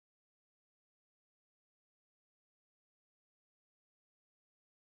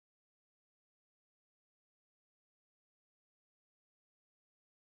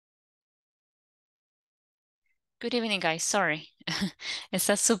Good evening, guys. Sorry.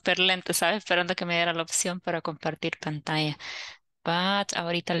 Está súper lento, ¿sabes? Esperando que me diera la opción para compartir pantalla. But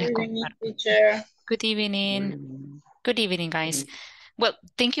ahorita les Good evening, comparto. teacher. Good evening. Good evening, guys. Well,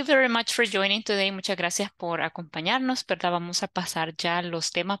 thank you very much for joining today. Muchas gracias por acompañarnos, ¿verdad? Vamos a pasar ya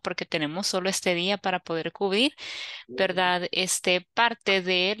los temas porque tenemos solo este día para poder cubrir, ¿verdad? Parte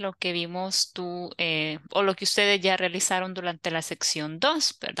de lo que vimos o lo que ustedes ya realizaron durante la sección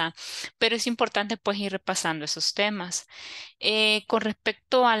 2, ¿verdad? Pero es importante pues ir repasando esos temas. Con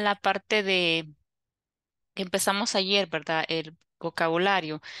respecto a la parte de que empezamos ayer, ¿verdad? El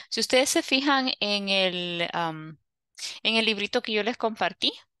vocabulario. Si ustedes se fijan en el librito que yo les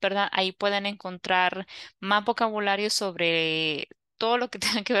compartí, ¿verdad? Ahí pueden encontrar más vocabulario sobre todo lo que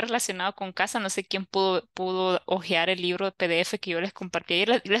tenga que ver relacionado con casa. No sé quién pudo hojear el libro de PDF que yo les compartí.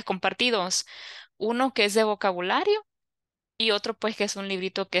 Ayer les compartí dos. Uno que es de vocabulario y otro pues que es un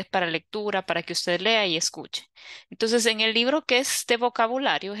librito que es para lectura, para que usted lea y escuche. Entonces, en el libro que es de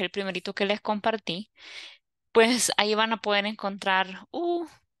vocabulario, es el primerito que les compartí, pues ahí van a poder encontrar un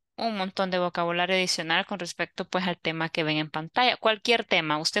montón de vocabulario adicional con respecto pues al tema que ven en pantalla. Cualquier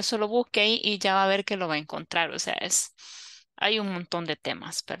tema, usted solo busque ahí y ya va a ver que lo va a encontrar. O sea, hay un montón de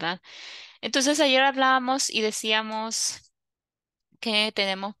temas, ¿verdad? Entonces ayer hablábamos y decíamos que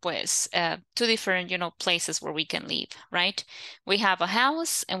tenemos pues two different, places where we can live, right? We have a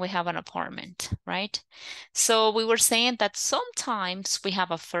house and we have an apartment, right? So we were saying that sometimes we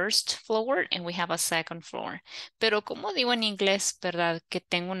have a first floor and we have a second floor. Pero como digo en inglés, ¿verdad? Que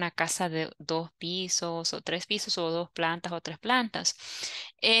tengo una casa de 2 pisos o 3 pisos o 2 plantas o 3 plantas.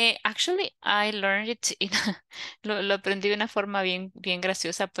 Actually, I learned it lo aprendí de una forma bien, bien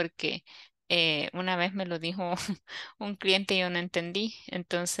graciosa porque una vez me lo dijo un cliente y yo no entendí,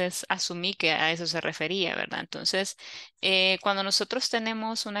 entonces asumí que a eso se refería, ¿verdad? Entonces, cuando nosotros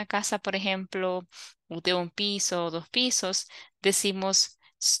tenemos una casa, por ejemplo, de 1 piso o 2 pisos, decimos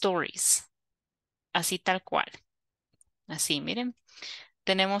stories, así tal cual. Así, miren.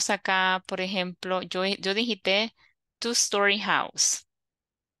 Tenemos acá, por ejemplo, yo digité two-story house.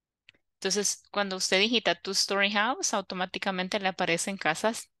 Entonces, cuando usted digita two-story house, automáticamente le aparecen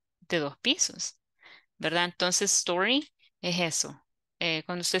casas de 2 pisos. ¿Verdad? Entonces, story es eso.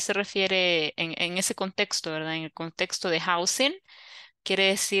 Cuando usted se refiere en ese contexto, ¿verdad? En el contexto de housing, quiere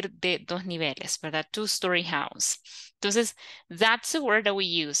decir de 2 niveles, ¿verdad? Two-story house. Entonces, that's the word that we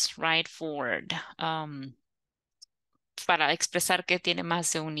use, right? Para expresar que tiene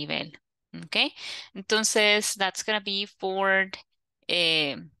más de un nivel. ¿Ok? Entonces, that's going to be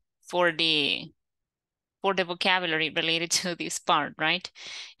eh, for the for the vocabulary related to this part, right?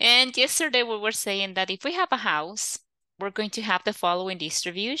 And yesterday we were saying that if we have a house, we're going to have the following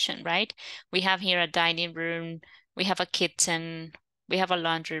distribution, right? We have here a dining room, we have a kitchen, we have a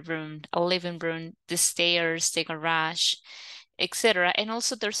laundry room, a living room, the stairs, the garage, etcétera. And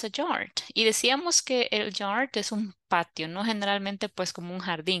also there's a yard. Y decíamos que el yard es un patio, ¿no? Generalmente pues como un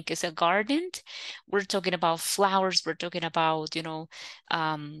jardín, que es a garden. We're talking about flowers, we're talking about,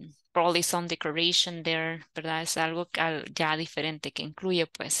 probably some decoration there, ¿verdad? Es algo ya diferente que incluye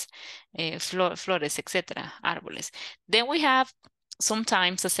pues flores, etcétera, árboles. Then we have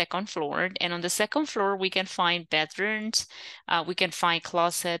sometimes a second floor, and on the second floor we can find bedrooms, we can find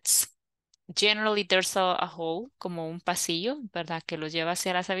closets. Generally, there's a hall, como un pasillo, ¿verdad? Que los lleva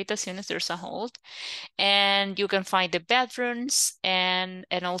hacia las habitaciones. There's a hall. And you can find the bedrooms and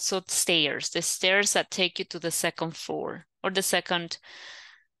also stairs, the stairs that take you to the second floor or the second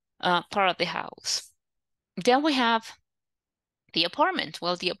part of the house. Then we have the apartment.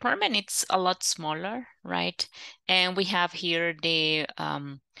 Well, the apartment, it's a lot smaller, right? And we have here the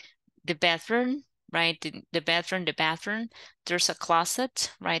bedroom, right? The bathroom. There's a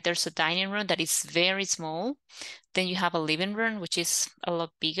closet, right? There's a dining room that is very small. Then you have a living room, which is a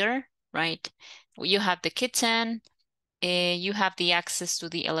lot bigger, right? You have the kitchen. You have the access to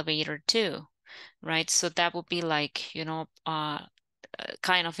the elevator too, right? So that would be like,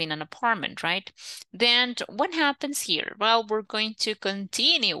 kind of in an apartment, right? Then what happens here? Well, we're going to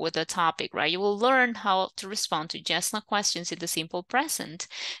continue with the topic, right? You will learn how to respond to yes, no questions in the simple present.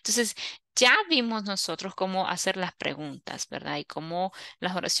 Entonces, ya vimos nosotros cómo hacer las preguntas, ¿verdad? Y cómo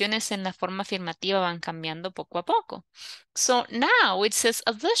las oraciones en la forma afirmativa van cambiando poco a poco. So now it says,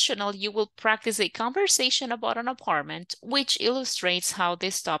 additional, you will practice a conversation about an apartment, which illustrates how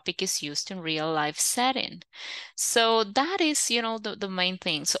this topic is used in real life setting. So that is, the main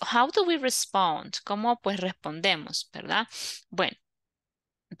thing. So how do we respond? ¿Cómo pues respondemos, verdad? Bueno,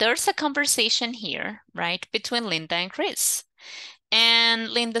 there's a conversation here, right, between Linda and Chris.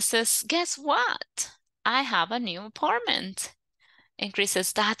 And Linda says, guess what? I have a new apartment. And Chris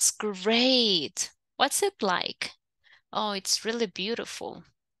says, that's great. What's it like? Oh, it's really beautiful.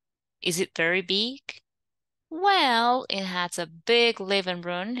 Is it very big? Well, it has a big living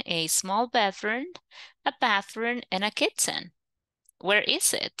room, a small bedroom, a bathroom, and a kitchen. Where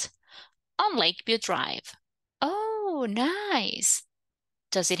is it? On Lakeview Drive. Oh, nice.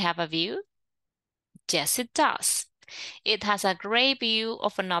 Does it have a view? Yes, it does. It has a great view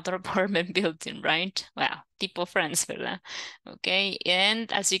of another apartment building, right? Well, tipo friends, ¿verdad? Okay,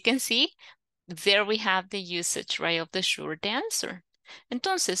 and as you can see, there we have the usage, right, of the short answer.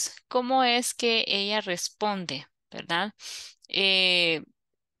 Entonces, ¿cómo es que ella responde, verdad?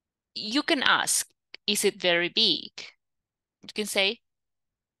 You can ask, is it very big? You can say,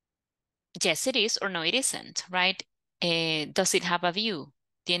 yes, it is, or no, it isn't, right? Does it have a view?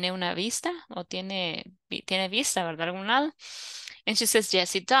 ¿Tiene una vista o tiene vista, verdad, algún lado? And she says,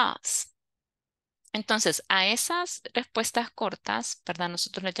 yes, it does. Entonces, a esas respuestas cortas, ¿verdad?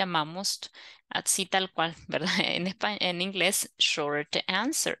 Nosotros las llamamos así tal cual, ¿verdad? En inglés, short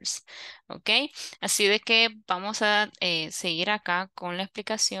answers, ¿ok? Así de que vamos a seguir acá con la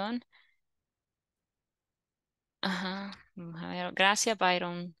explicación. Ajá, a ver, gracias,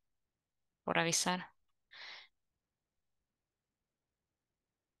 Byron, por avisar.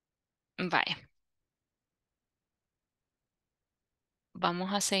 Vaya.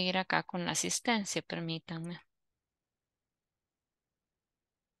 Vamos a seguir acá con la asistencia, permítanme.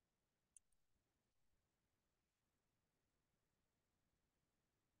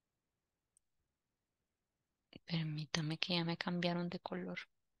 Permítame que ya me cambiaron de color.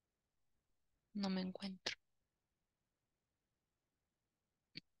 No me encuentro.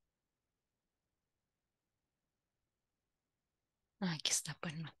 Ah, aquí está,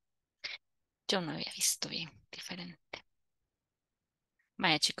 pues no. Yo no había visto bien, diferente.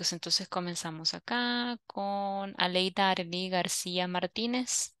 Vaya chicos, entonces comenzamos acá con Aleida Arely García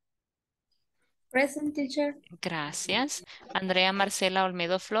Martínez. Present, teacher. Gracias. Andrea Marcela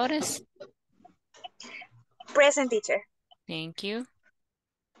Olmedo Flores. Present, teacher. Thank you.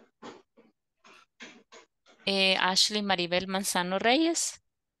 Ashley Maribel Manzano Reyes.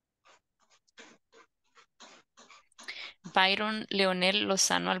 Byron Leonel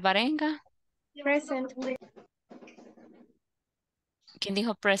Lozano Alvarenga. Present. ¿Quién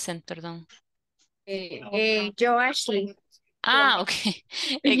dijo present, perdón? Yo, Ashley. Ah, ok.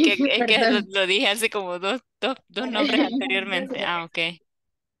 Es que lo, Perdón. lo dije hace como dos nombres anteriormente. Ah, ok.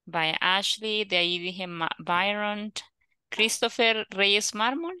 Vaya, Ashley, de ahí dije Byron, Christopher Reyes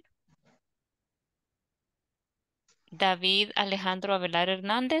Mármol, David Alejandro Avelar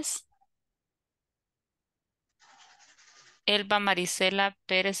Hernández, Elba Marisela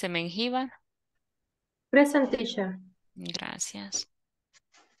Pérez de Mengíbar. Present, teacher. Gracias.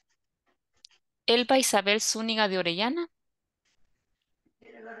 Elba Isabel Zúñiga de Orellana.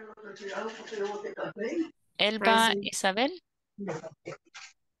 Elba Present. Isabel.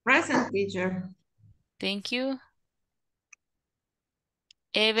 Present, teacher. Thank you.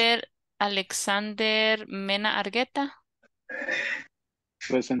 Ever Alexander Mena Argueta.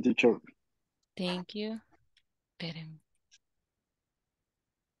 Present, teacher. Thank you. Esperen.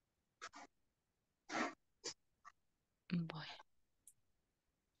 Voy.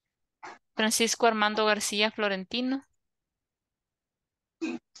 Francisco Armando García Florentino.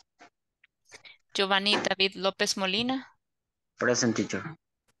 Giovanni David López Molina. Present, teacher.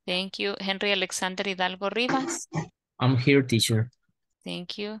 Thank you. Henry Alexander Hidalgo Rivas. I'm here, teacher.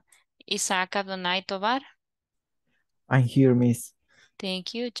 Thank you. Isaac Adonai Tovar. I'm here, miss.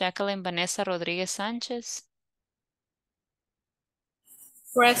 Thank you. Jacqueline Vanessa Rodríguez Sánchez.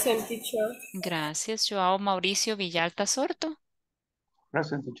 Present, teacher. Gracias. Joao Mauricio Villalta Sorto.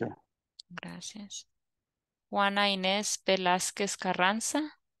 Present, teacher. Gracias. Juana Inés Velázquez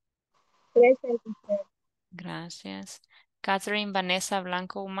Carranza. Present, teacher. Gracias. Catherine Vanessa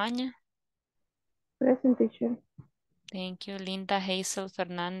Blanco Umaña. Present, teacher. Thank you. Linda Hazel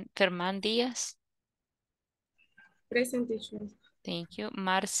Fermán Díaz. Present, teacher. Thank you.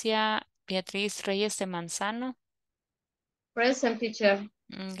 Marcia Beatriz Reyes de Manzano. Present, teacher.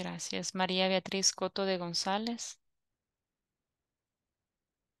 Gracias. María Beatriz Coto de González.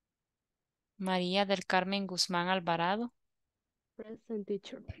 María del Carmen Guzmán Alvarado. Present,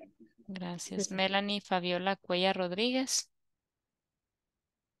 teacher. Gracias. Melanie Fabiola Cuella Rodríguez.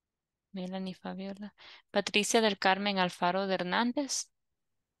 Melanie Fabiola. Patricia del Carmen Alfaro de Hernández.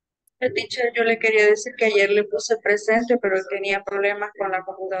 Teacher, yo le quería decir que ayer le puse presente, pero tenía problemas con la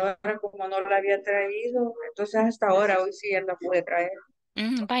computadora como no la había traído. Entonces hasta ahora, hoy sí ya la pude traer.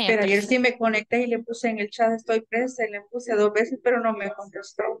 Vaya, Pero ayer sí me conecté y le puse en el chat, estoy presente, le puse 2 veces, pero no me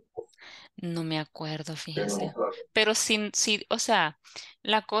contestó. No me acuerdo, fíjese. Pero sí, o sea,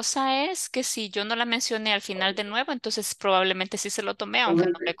 la cosa es que si yo no la mencioné al final de nuevo, entonces probablemente sí se lo tomé, aunque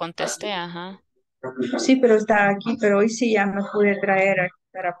no le contesté, ajá. Sí, pero está aquí, pero hoy sí ya me pude traer aquí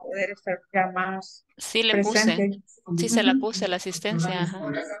para poder estar ya más Sí le puse, presente. sí se la Ujú. puse la asistencia, ajá.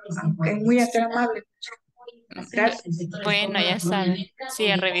 Es muy amable. Bu- Gracias. Bueno, ya sabe. Sí,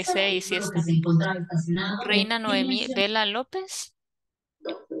 ya revisé y sí está. Reina Noemí Vela López,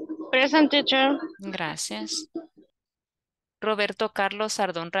 Present teacher. gracias. Roberto Carlos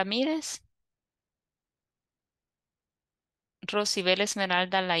Sardón Ramírez, Rosibel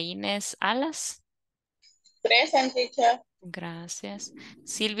Esmeralda Laínez Alas, Present teacher. gracias.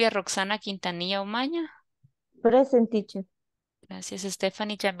 Silvia Roxana Quintanilla Umaña, Present teacher. gracias.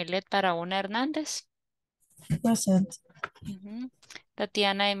 Stephanie Yamilet Barahona Hernández, Present. ujú.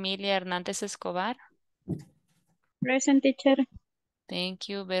 Tatiana Emilia Hernández Escobar, Present teacher. thank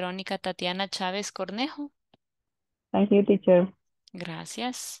you. Verónica Tatiana Chávez Cornejo, Thank you, teacher.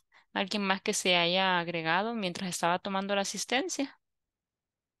 gracias. ¿Alguien más que se haya agregado mientras estaba tomando la asistencia?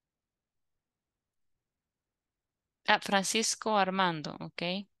 Ah, Francisco Armando, ok.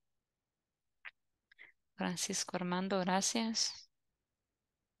 Francisco Armando, gracias.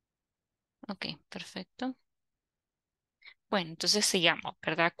 Ok, perfecto. Bueno, entonces sigamos,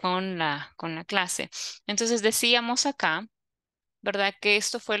 ¿verdad? Con la clase. Entonces decíamos acá, ¿verdad? Que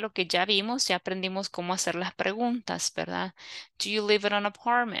esto fue lo que ya vimos, ya aprendimos cómo hacer las preguntas, ¿verdad? Do you live in an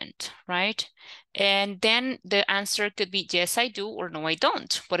apartment, right? And then the answer could be yes, I do or no, I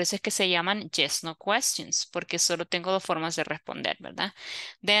don't. Por eso es que se llaman yes, no questions, porque solo tengo dos formas de responder, ¿verdad?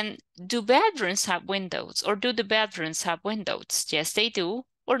 Then, do bedrooms have windows or do the bedrooms have windows? Yes, they do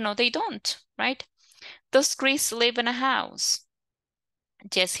or no, they don't, right? Does Chris live in a house?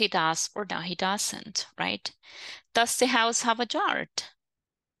 Yes, he does or no, he doesn't, right? Does the house have a yard?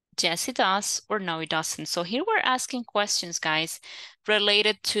 Yes, it does, or no, it doesn't. So here we're asking questions, guys,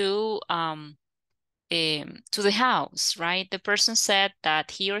 related to the house, right? The person said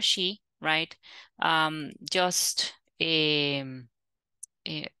that he or she, right, just eh,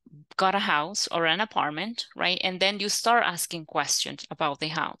 got a house or an apartment, right? And then you start asking questions about the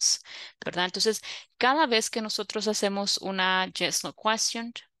house, ¿verdad? Entonces, cada vez que nosotros hacemos una yes, no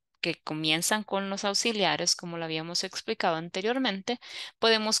question, que comienzan con los auxiliares, como lo habíamos explicado anteriormente,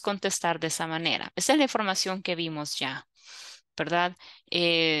 podemos contestar de esa manera. Esa es la información que vimos ya, ¿verdad?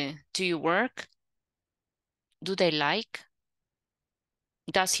 Do you work? Do they like?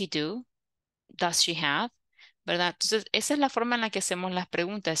 Does he do? Does she have? ¿Verdad? Entonces, esa es la forma en la que hacemos las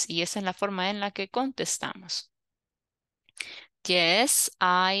preguntas y esa es la forma en la que contestamos. Yes,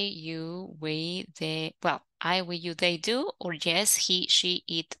 I, you, we, they, well, I, we, you, they do, or yes, he, she,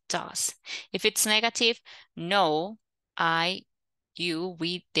 it does. If it's negative, no, I, you,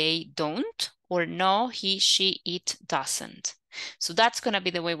 we, they don't, or no, he, she, it doesn't. So that's going to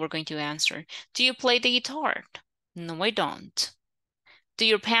be the way we're going to answer. Do you play the guitar? No, I don't. Do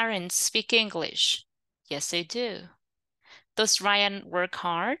your parents speak English? Yes, they do. Does Ryan work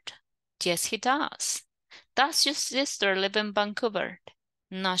hard? Yes, he does. Does your sister live in Vancouver?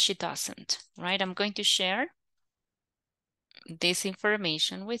 No, she doesn't. Right? I'm going to share this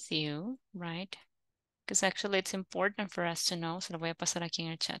information with you, right? Because actually it's important for us to know. Se lo voy a pasar aquí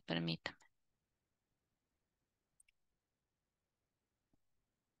en el chat, permítame.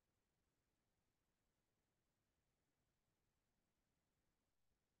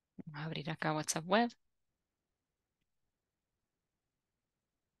 Vamos a abrir acá WhatsApp web.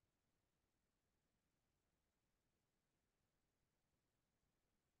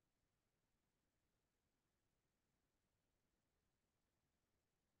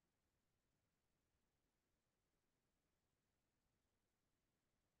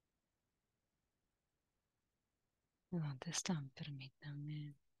 ¿Dónde están?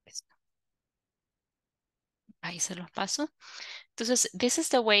 Permítame. Ahí se los paso. Entonces, this is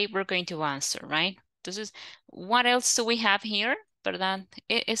the way we're going to answer, right? Entonces, what else do we have here? ¿Verdad?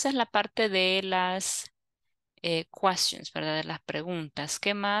 Esa es la parte de las questions, ¿verdad? De las preguntas.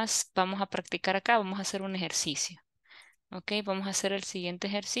 ¿Qué más vamos a practicar acá? Vamos a hacer un ejercicio. Ok, vamos a hacer el siguiente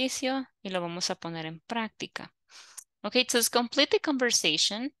ejercicio y lo vamos a poner en práctica. Ok, so complete the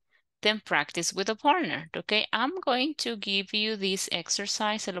conversation, then practice with a partner. Ok, I'm going to give you this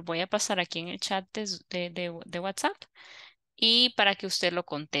exercise. Se lo voy a pasar aquí en el chat de WhatsApp y para que usted lo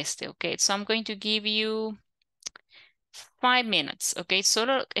conteste. Ok, so I'm going to give you 5 minutes, ok,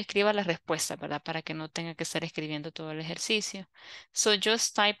 solo escriba la respuesta, ¿verdad? Para que no tenga que estar escribiendo todo el ejercicio. So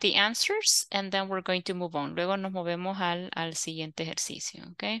just type the answers and then we're going to move on. Luego nos movemos al siguiente ejercicio,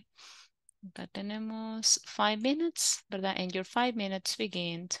 ok. Acá tenemos 5 minutes, ¿verdad? And your 5 minutes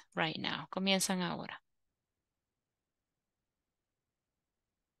begin right now. Comienzan ahora.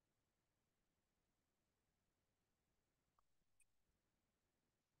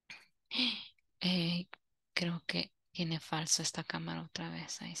 Eh, creo que tiene falso esta cámara otra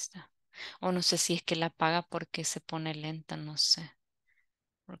vez. Ahí está. O no sé si es que la apaga porque se pone lenta, no sé.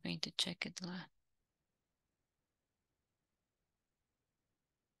 We're going to check it live.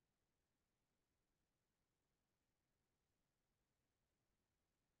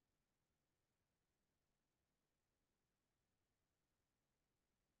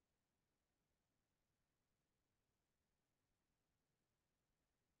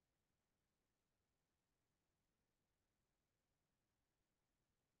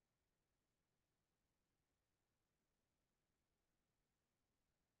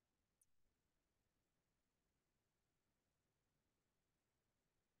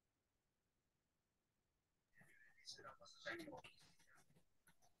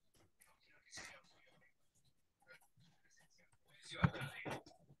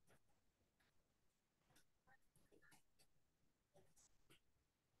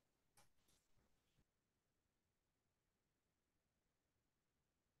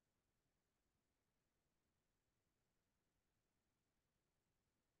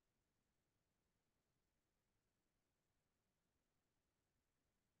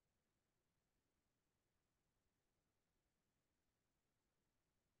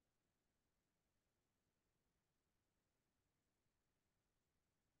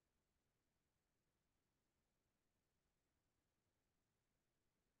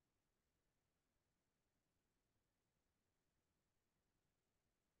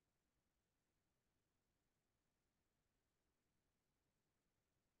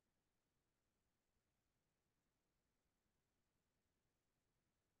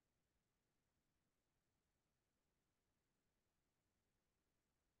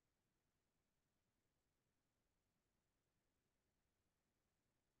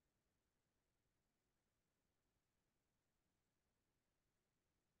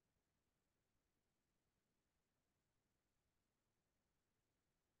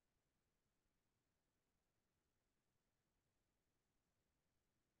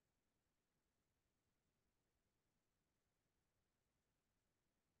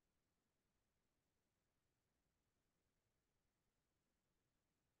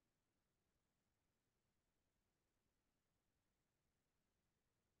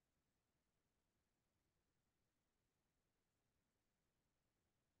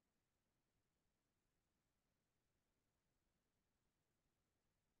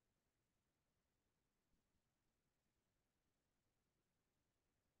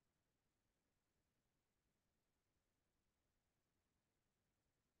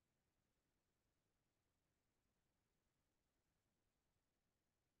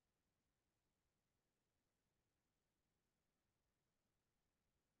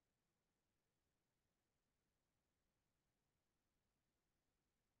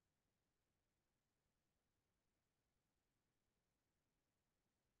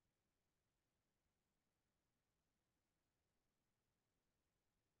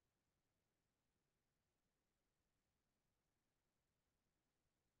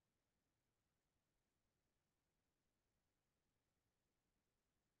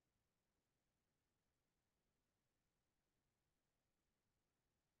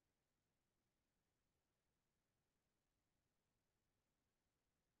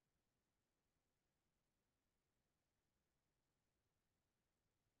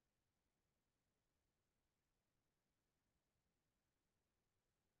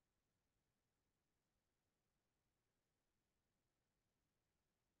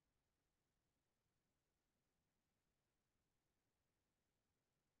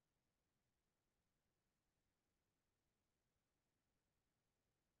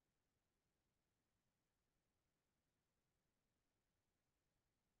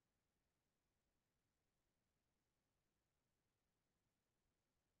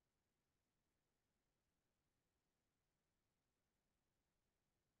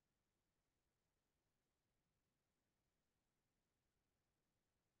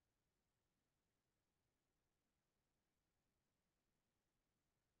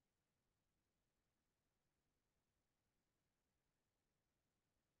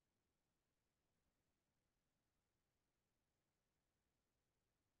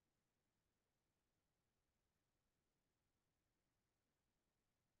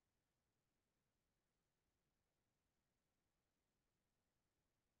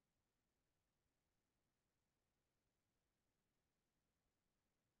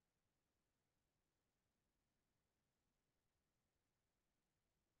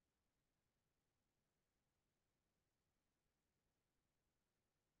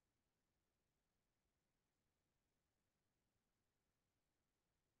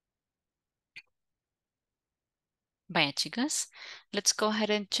 Vaya, chicas. Let's go ahead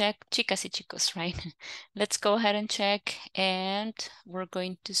and check. Chicas y chicos, right? Let's go ahead and check and we're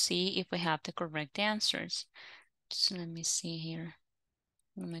going to see if we have the correct answers. Just let me see here.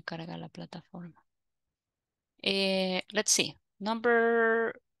 No me carga la plataforma. Let's see.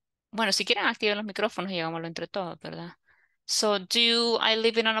 Bueno, si quieren activar los micrófonos y hagámoslo entre todos, ¿verdad? So, do I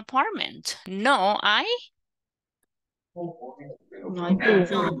live in an apartment? No, No, I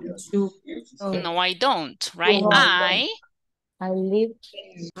don't. No, I don't, right? No, I live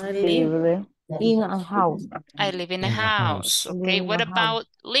in a house. I live in a In a house. house. Okay, In what a house. about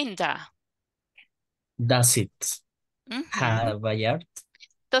Linda? Does it Mhm. have a yard?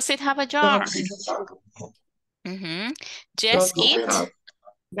 Does it have a yard? Yes, it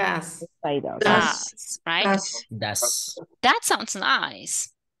Gas. does, right? Does. That sounds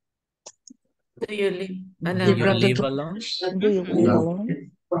nice. Do you live alone? Do you live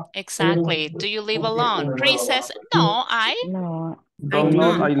alone? Exactly. Do you live alone? Chris says, no, No,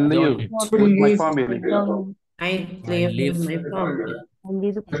 No, I live Don't. with my family. don't. I I live live with my family. I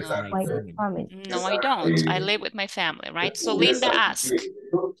live with with No. my my family. family. No, I don't. I live with my family, right? So Linda asked,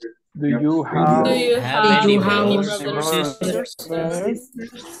 Do you have Have any brothers any or brothers? sisters? Brothers?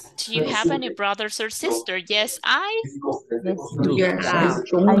 do you have any brothers or sisters? Yes, I Yes, Do.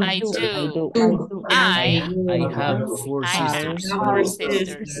 I do. do. I do. I have four I have sisters. 4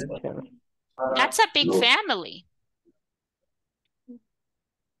 sisters. That's a big family.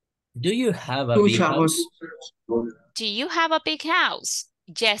 Do you have a big house? Do you have a big house?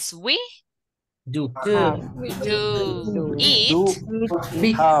 Yes, we Do. do. Do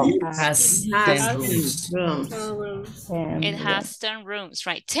It have Has 10 rooms. it has 10 rooms,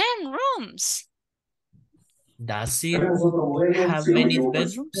 right? 10 rooms. Does it have many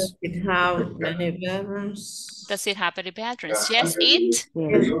bedrooms? It have many bedrooms. Does it have any bedrooms? Yes, it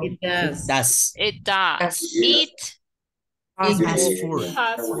It does. Does. it does. It Has 4.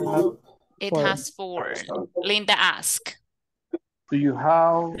 it has 4. Linda asked, Do you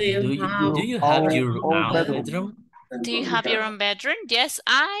have Do you have Do you have your own own bedroom? bedroom? do you have your own bedroom? Yes,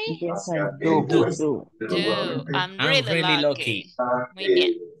 I Yes, I Do. do. I'm I'm really really lucky. lucky. Muy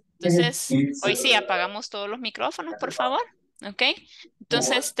bien. Entonces, hoy sí apagamos todos los micrófonos, por favor. ¿Ok?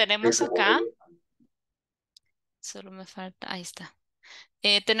 Entonces, tenemos acá. Solo me falta. Ahí está.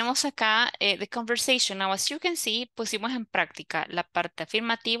 Tenemos acá the conversation. Now, as you can see, pusimos en práctica la parte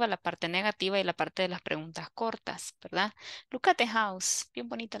afirmativa, la parte negativa y la parte de las preguntas cortas, ¿verdad? Look at the house. Bien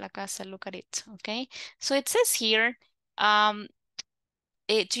bonita la casa. Look at it. Okay. So it says here, do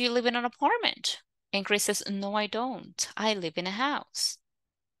you live in an apartment? And Chris says, no, I don't. I live in a house.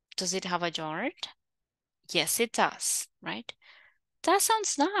 Does it have a yard? Yes, it does, right? That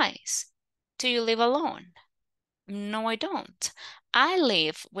sounds nice. Do you live alone? No, I don't. I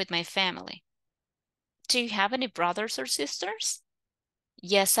live with my family. Do you have any brothers or sisters?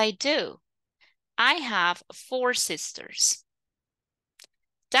 Yes, I do. I have 4 sisters.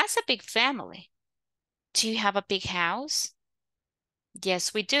 That's a big family. Do you have a big house?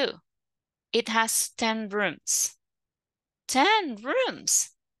 Yes, we do. It has 10 rooms. 10 rooms.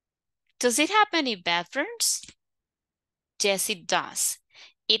 Does it have any bedrooms? Yes, it does.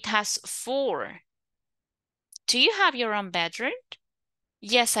 It has 4. Do you have your own bedroom?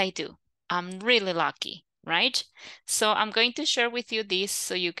 Yes, I do. I'm really lucky, right? So I'm going to share with you this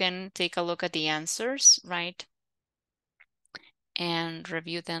so you can take a look at the answers, right? And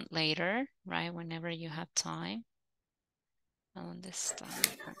review them later, right? Whenever you have time. ¿Dónde está?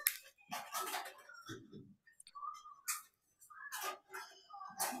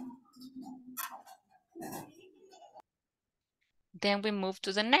 Then we move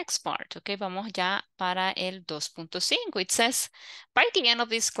to the next part, okay? Vamos ya para el 2.5. It says, by the end of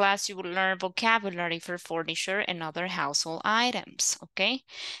this class, you will learn vocabulary for furniture and other household items, okay?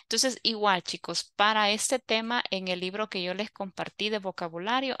 Entonces, igual, chicos, para este tema, en el libro que yo les compartí de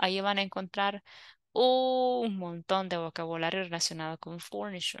vocabulario, ahí van a encontrar un montón de vocabulario relacionado con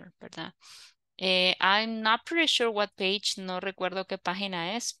furniture, ¿verdad? I'm not pretty sure what page, no recuerdo qué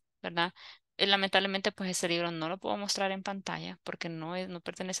página es, ¿verdad? Lamentablemente, pues ese libro no lo puedo mostrar en pantalla porque no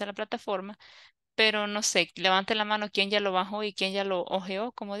pertenece a la plataforma, pero no sé, levante la mano quién ya lo bajó y quién ya lo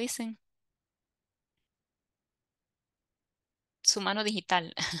ojeó, como dicen. Su mano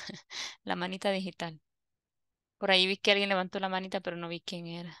digital, la manita digital. Por ahí vi que alguien levantó la manita, pero no vi quién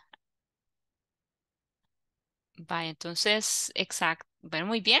era. Vaya, entonces, exacto. Bueno,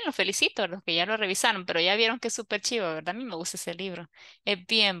 muy bien, los felicito a los que ya lo revisaron, pero ya vieron que es súper chivo, ¿verdad? A mí me gusta ese libro. Es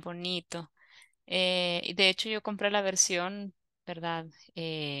bien bonito. De hecho, yo compré la versión, ¿verdad?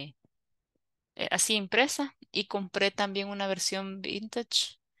 Así impresa y compré también una versión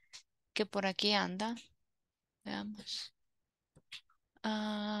vintage que por aquí anda. Veamos.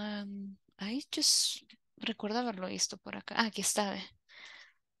 Ahí just recuerdo haberlo visto por acá. Ah, aquí está.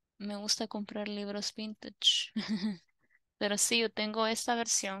 Me gusta comprar libros vintage. Pero sí, yo tengo esta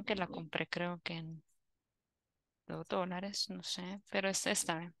versión que la compré creo que en $2, no sé. Pero esta es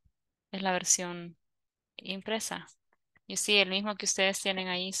la versión impresa. Y sí, el mismo que ustedes tienen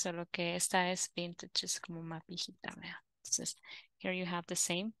ahí, solo que esta es vintage, es como más viejita, vea. Entonces, here you have the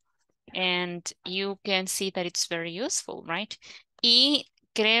same. And you can see that it's very useful, right? Y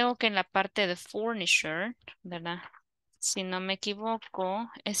creo que en la parte de furniture, ¿verdad? Si no me equivoco,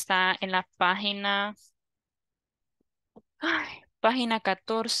 está en la página, página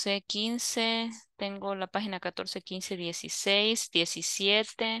 14, 15. Tengo la página 14, 15, 16,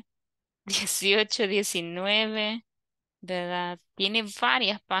 17, 18, 19, ¿verdad? Tiene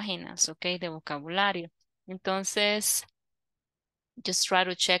varias páginas, ¿ok? De vocabulario. Entonces, just try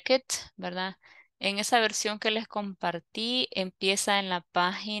to check it, ¿verdad? En esa versión que les compartí, empieza en la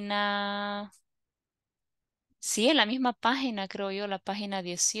página, sí, en la misma página, creo yo, la página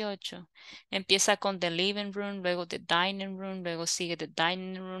 18. Empieza con the living room, luego the dining room, luego sigue the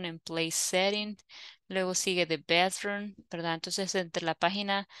dining room and place setting, luego sigue the bedroom, ¿verdad? Entonces, entre la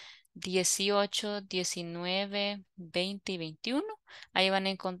página 18, 19, 20 y 21, ahí van a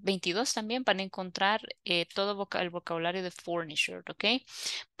encontrar, 22 también van a encontrar todo el vocabulario de furniture, ¿ok?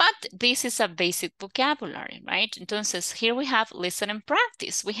 But this is a basic vocabulary, right? Entonces, here we have listen and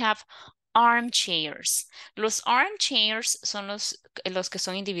practice. We have armchairs. Los armchairs son los que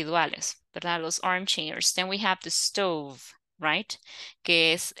son individuales, ¿verdad? Los armchairs. Then we have the stove, right?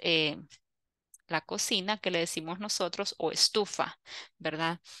 Que es la cocina que le decimos nosotros o estufa,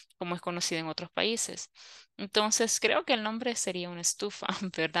 ¿verdad? Como es conocida en otros países. Entonces, creo que el nombre sería una estufa,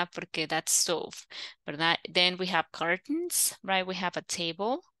 ¿verdad? Porque that's stove, ¿verdad? Then we have curtains, right? We have a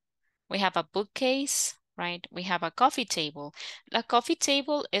table. We have a bookcase, right? We have a coffee table. La coffee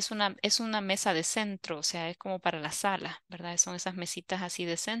table es una mesa de centro, o sea, es como para la sala, ¿verdad? Son esas mesitas así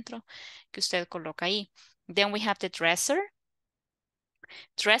de centro que usted coloca ahí. Then we have the dresser.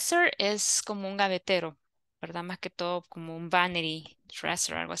 Dresser es como un gavetero, ¿verdad? Más que todo como un vanity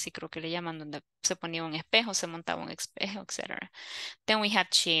dresser, algo así creo que le llaman, donde se ponía un espejo, se montaba un espejo, etc. Then we have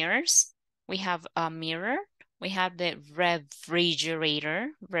chairs. We have a mirror. We have the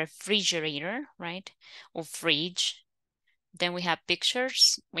refrigerator, right? Or fridge. Then we have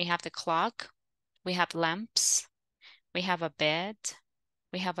pictures. We have the clock. We have lamps. We have a bed.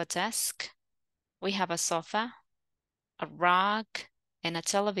 We have a desk. We have a sofa, a rug, and a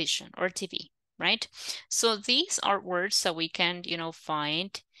television or TV, right? So these are words that we can,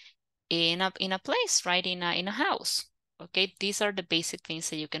 find in a place, right? In a house. Okay, these are the basic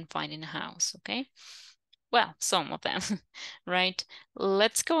things that you can find in a house, okay? Well, some of them, right?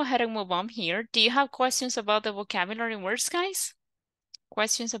 Let's go ahead and move on here. Do you have questions about the vocabulary words, guys?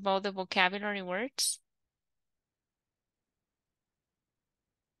 Questions about the vocabulary words?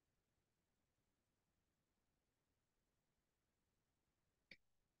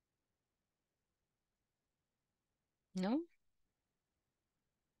 No?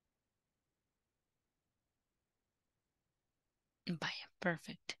 Vaya,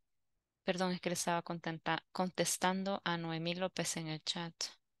 perfect. Perdón, es que le estaba contestando a Noemí López en el chat.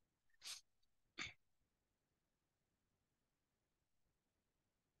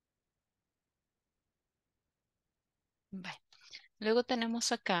 Vaya. Luego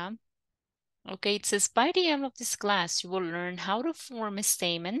tenemos acá, okay, it says, by the end of this class, you will learn how to form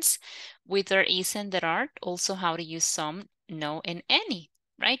statements with there is and there are, also how to use some, no, and any,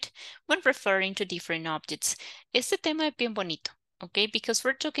 right? When referring to different objects. Este tema es bien bonito, okay, because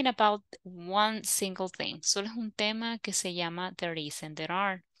we're talking about one single thing. Solo es un tema que se llama there is and there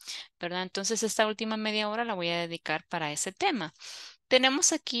are, ¿verdad? Entonces esta última media hora la voy a dedicar para ese tema.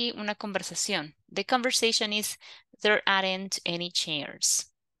 Tenemos aquí una conversación. The conversation is, there aren't any chairs.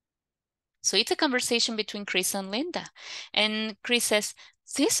 So it's a conversation between Chris and Linda. And Chris says,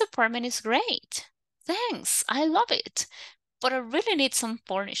 this apartment is great. Thanks, I love it. But I really need some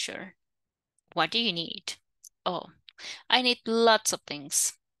furniture. What do you need? Oh, I need lots of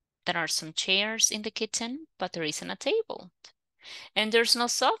things. There are some chairs in the kitchen, but there isn't a table. And there's no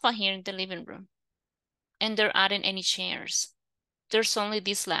sofa here in the living room. And there aren't any chairs. There's only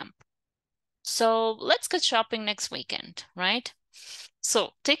this lamp. So let's go shopping next weekend, right?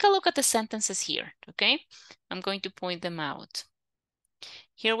 So take a look at the sentences here, okay? I'm going to point them out.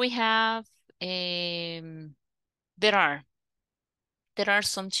 Here we have, there are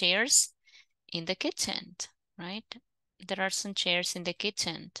some chairs in the kitchen, right? There are some chairs in the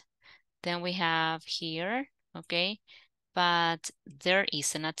kitchen. Then we have here, okay? But there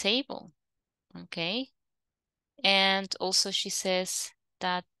isn't a table, okay? And also she says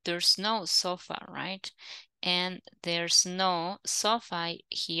that there's no sofa, right? And there's no sofa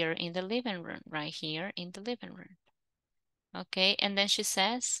here in the living room, right here in the living room. Okay, and then she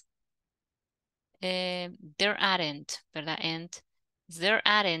says, there aren't, ¿verdad? And there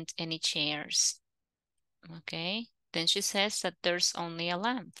aren't any chairs. Okay, then she says that there's only a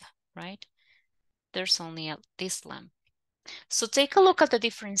lamp, right? There's only this lamp. So take a look at the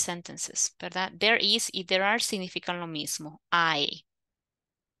different sentences, ¿verdad? There is y there are significan lo mismo. Hay.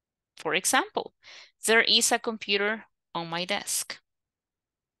 For example, there is a computer on my desk.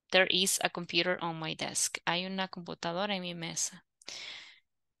 There is a computer on my desk. Hay una computadora en mi mesa.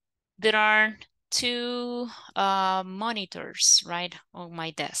 There are two monitors, right, on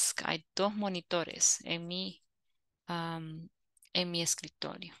my desk. Hay dos monitores en mi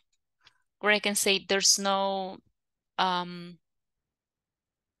escritorio. Or I can say there's no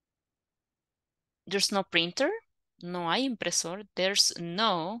printer. No hay impresor. There's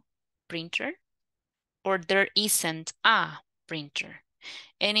no printer. Or there isn't a printer.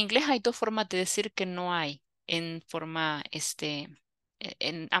 En inglés hay dos formas de decir que no hay, en forma,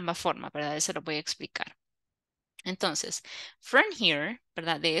 en ambas formas, ¿verdad? Eso lo voy a explicar. Entonces, from here,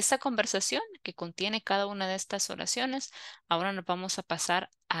 ¿verdad? De esta conversación que contiene cada una de estas oraciones, ahora nos vamos a pasar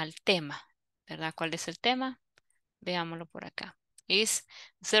al tema, ¿verdad? ¿Cuál es el tema? Veámoslo por acá.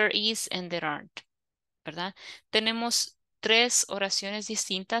 There is and there aren't, ¿verdad? Tenemos tres oraciones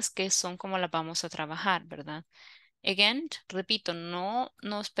distintas que son como las vamos a trabajar, ¿verdad? Again, repito, no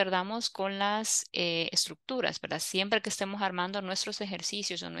nos perdamos con las estructuras, ¿verdad? Siempre que estemos armando nuestros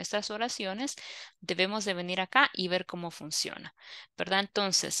ejercicios o nuestras oraciones, debemos de venir acá y ver cómo funciona, ¿verdad?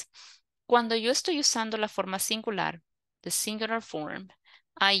 Entonces, cuando yo estoy usando la forma singular, the singular form,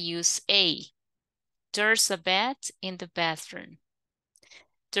 I use a. There's a bed in the bathroom.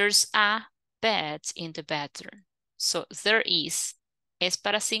 There's a bed in the bathroom. So, there is es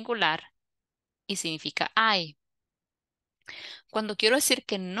para singular y significa hay. Cuando quiero decir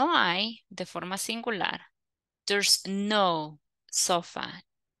que no hay de forma singular, there's no sofa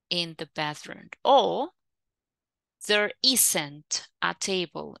in the bathroom. O there isn't a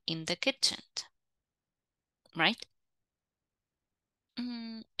table in the kitchen. Right?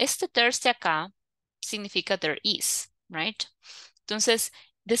 Este there's de acá significa there is, right? Entonces,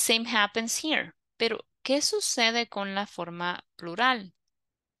 the same happens here. Pero, ¿qué sucede con la forma plural?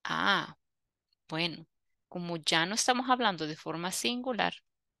 Ah, bueno, como ya no estamos hablando de forma singular,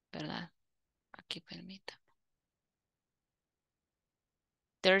 ¿verdad? Aquí permítame.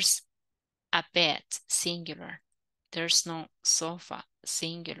 There's a bed, singular. There's no sofa,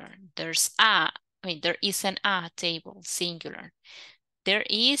 singular. There isn't a table, singular. There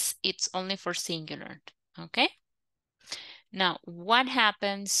is, it's only for singular, okay? Now, what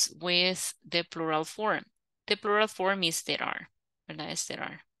happens with the plural form? The plural form is there are, ¿verdad? Es there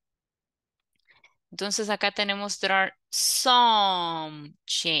are. Entonces acá tenemos there are some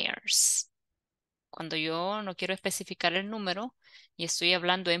chairs. Cuando yo no quiero especificar el número y estoy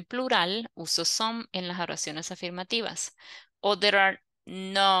hablando en plural, uso some en las oraciones afirmativas. O there are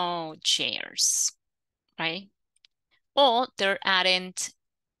no chairs, right? O there aren't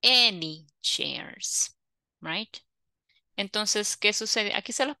any chairs, right? Entonces, ¿qué sucede?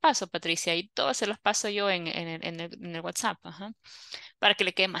 Aquí se los paso, Patricia, y todos se los paso yo en el WhatsApp, para que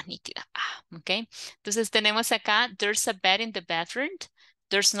le quede más nítida. Ok. Entonces tenemos acá, there's a bed in the bathroom,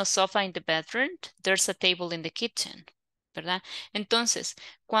 there's no sofa in the bathroom, there's a table in the kitchen, ¿verdad? Entonces,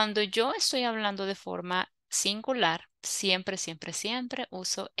 cuando yo estoy hablando de forma singular, siempre, siempre, siempre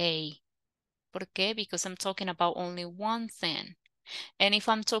uso a. ¿Por qué? Because I'm talking about only one thing. And if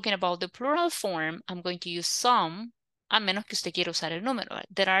I'm talking about the plural form, I'm going to use some, a menos que usted quiera usar el número.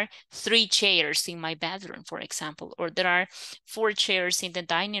 There are 3 chairs in my bedroom, for example, or there are 4 chairs in the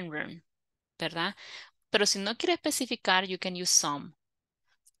dining room, ¿verdad? Pero si no quiere especificar, you can use some.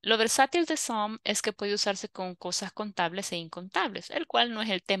 Lo versátil de some es que puede usarse con cosas contables e incontables, el cual no es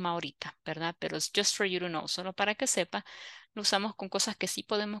el tema ahorita, ¿verdad? Pero es just for you to know, solo para que sepa, lo usamos con cosas que sí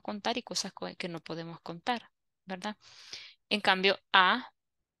podemos contar y cosas que no podemos contar, ¿verdad? En cambio, a,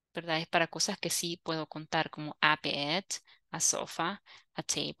 ¿verdad? Es para cosas que sí puedo contar, como a bed, a sofa, a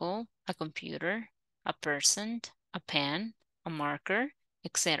table, a computer, a person, a pen, a marker,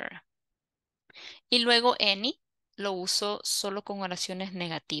 etc. Y luego any lo uso solo con oraciones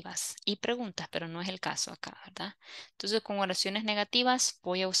negativas y preguntas, pero no es el caso acá, ¿verdad? Entonces, con oraciones negativas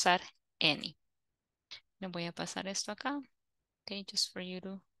voy a usar any. Le voy a pasar esto acá. Okay, just for you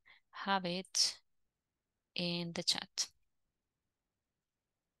to have it in the chat.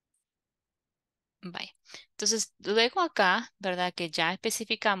 Bye. Entonces, luego acá, ¿verdad? Que ya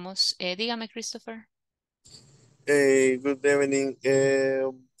especificamos. Dígame, Christopher. Good evening.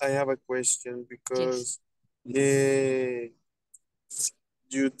 I have a question Yes. because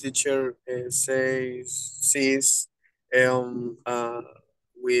your teacher says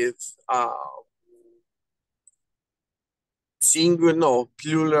with singular, no,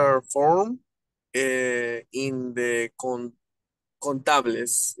 plural form in the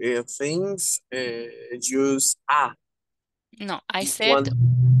contables things use a. No, I said, One.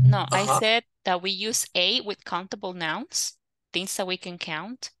 no, I Uh-huh. said that we use a with countable nouns, things that we can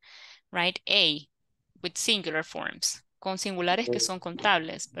count, right? A with singular forms, con singulares que son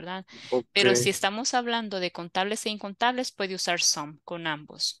contables, ¿verdad? Pero si Okay. estamos hablando de contables e incontables, puede usar some con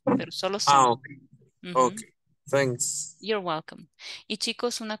ambos, pero solo Ah, some. okay. Ujú. Okay. Thanks. You're welcome. Y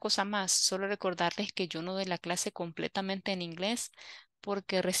chicos, una cosa más, solo recordarles que yo no doy la clase completamente en inglés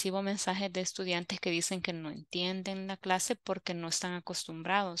porque recibo mensajes de estudiantes que dicen que no entienden la clase porque no están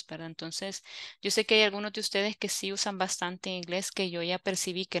acostumbrados, ¿verdad? Entonces, yo sé que hay algunos de ustedes que sí usan bastante inglés que yo ya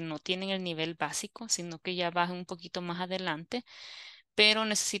percibí que no tienen el nivel básico, sino que ya bajan un poquito más adelante, pero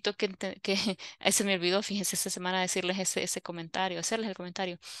necesito que ay, se me olvidó, fíjense, esta semana decirles ese comentario, hacerles el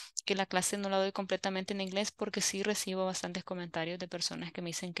comentario, que la clase no la doy completamente en inglés porque sí recibo bastantes comentarios de personas que me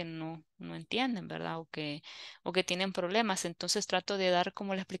dicen que no entienden, ¿verdad? O que tienen problemas, entonces trato de dar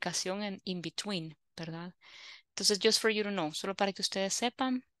como la explicación en in between, ¿verdad? Entonces, just for you to know, solo para que ustedes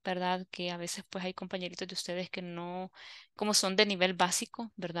sepan, ¿verdad? Que a veces pues hay compañeritos de ustedes que no, como son de nivel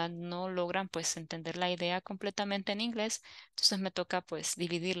básico, ¿verdad? No logran pues entender la idea completamente en inglés, entonces me toca pues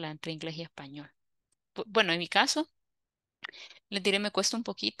dividirla entre inglés y español. Bueno, en mi caso, les diré me cuesta un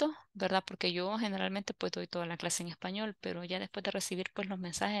poquito, ¿verdad? Porque yo generalmente pues doy toda la clase en español, pero ya después de recibir pues los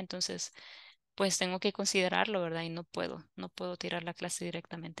mensajes, entonces pues tengo que considerarlo, ¿verdad? Y no puedo tirar la clase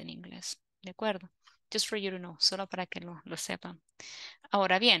directamente en inglés. ¿De acuerdo? Just for you to know, solo para que lo sepan.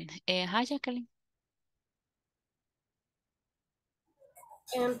 Ahora bien, hi Jacqueline.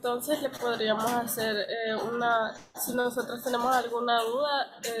 Entonces le podríamos hacer si nosotros tenemos alguna duda,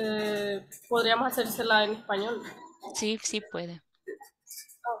 podríamos hacérsela en español. Sí, sí puede.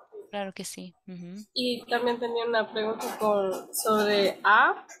 Claro que sí. Ujú. Y también tenía una pregunta sobre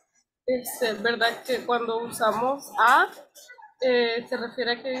a. ¿Verdad que cuando usamos a, se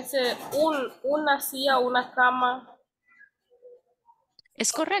refiere a que dice una silla, una cama?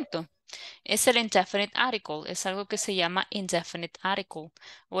 Es correcto. Es el indefinite article, es algo que se llama indefinite article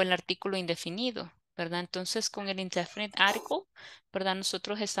o el artículo indefinido, ¿verdad? Entonces, con el indefinite article, ¿verdad?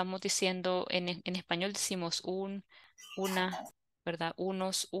 Nosotros estamos diciendo, en español decimos una, ¿verdad?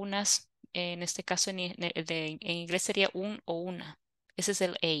 Unos, unas, en este caso en inglés sería un o una. Ese es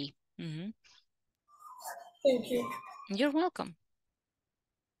el a. Ujú. Thank you. You're welcome.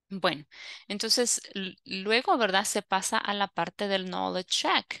 Bueno, entonces luego, ¿verdad? Se pasa a la parte del knowledge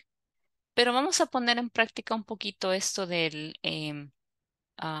check. Pero vamos a poner en práctica un poquito esto del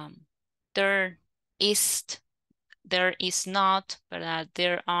um, there is, there is not, ¿verdad?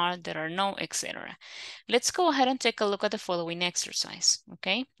 There are no, etc. Let's go ahead and take a look at the following exercise.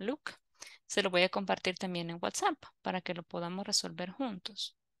 ¿Ok? Look, se lo voy a compartir también en WhatsApp para que lo podamos resolver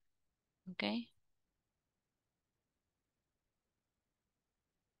juntos. ¿Ok?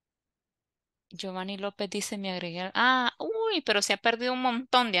 Giovanni López dice, me agregué. Uy, pero se ha perdido un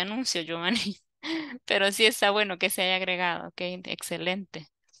montón de anuncios, Giovanni. Pero sí está bueno que se haya agregado. Ok, excelente.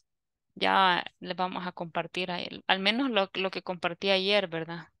 Ya le vamos a compartir a él, al menos lo que compartí ayer,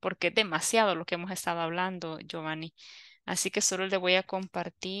 ¿verdad? Porque es demasiado lo que hemos estado hablando, Giovanni. Así que solo le voy a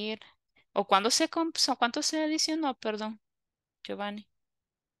compartir. ¿O cuándo se adicionó? Perdón, Giovanni.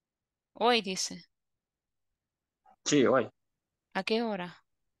 Hoy dice. Sí, hoy. ¿A qué hora?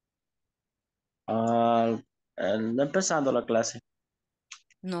 Al- Empezando la clase.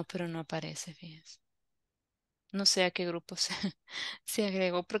 No, pero no aparece, fíjense. No sé a qué grupo se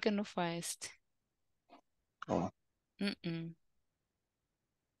agregó porque no fue a este. Oh, Mm, mm,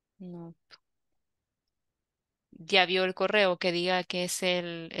 no. Ya vio el correo que diga que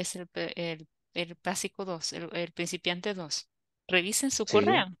el básico 2, el principiante 2. Revisen su sí,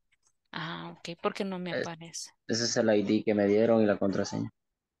 correo. Ok, porque no me eh, aparece. ese es el ID que me dieron y la contraseña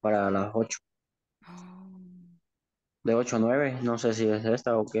para las 8. Oh, De 8 a 9, no sé si es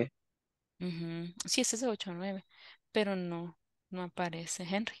esta o qué. ujú. Sí, ese es de 8 a 9, pero no aparece,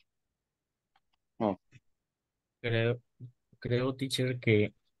 Henry. Oh, Creo, creo, teacher,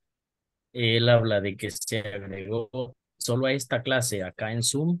 que él habla de que se agregó solo a esta clase acá en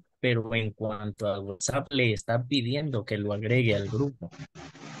Zoom, pero en cuanto a WhatsApp le está pidiendo que lo agregue al grupo.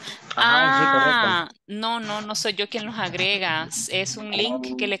 ajá, sí, correcto. No soy yo quien los agrega. Es un link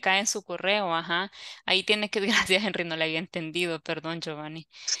que le cae en su correo, ajá. Ahí tiene que, gracias, Henry, no le había entendido, perdón, Giovanni.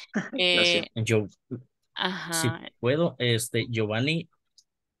 Gracias. Eh, Yo, Si Ajá. puedo, Giovanni,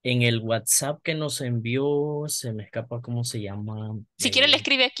 en el WhatsApp que nos envió, se me escapa cómo se llama. Si quiere le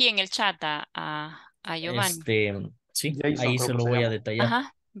escribe aquí en el chat a Giovanni. Sí, Jason ahí creo se que lo se voy a llama. detallar.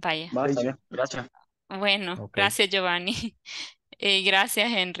 Ajá, vaya. Va, está bien, gracias. Bueno, Ok. gracias Giovanni.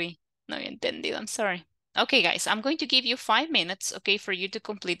 Gracias Henry. No había entendido, I'm sorry. Okay, guys, I'm going to give you 5 minutes, okay, for you to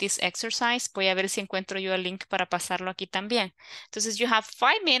complete this exercise. Voy a ver si encuentro yo el link para pasarlo aquí también. Entonces, you have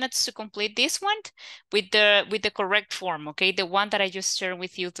 5 minutes to complete this one with the correct form, okay, the one that I just shared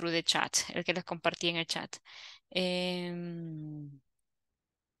with you through the chat, el que les compartí en el chat. Let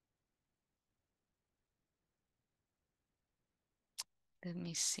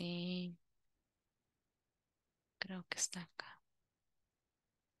me see. Creo que está acá.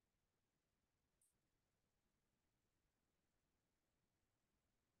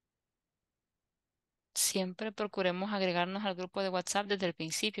 Siempre procuremos agregarnos al grupo de WhatsApp desde el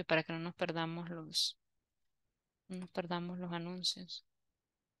principio para que no nos perdamos los anuncios.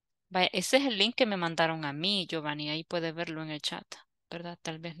 Vaya, ese es el link que me mandaron a mí, Giovanni. Ahí puede verlo en el chat, ¿verdad?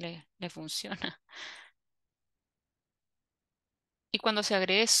 Tal vez le funciona. Y cuando se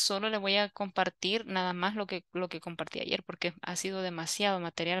agregue, solo le voy a compartir nada más lo que compartí ayer, porque ha sido demasiado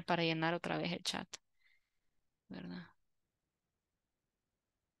material para llenar otra vez el chat, ¿verdad?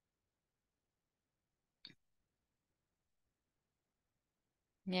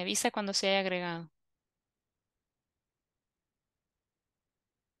 Me avisa cuando se haya agregado.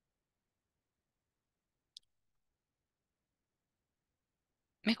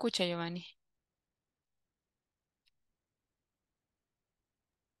 ¿Me escucha, Giovanni?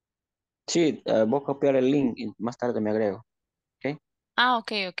 Sí, voy a copiar el link y más tarde me agrego. ¿Ok? Ah,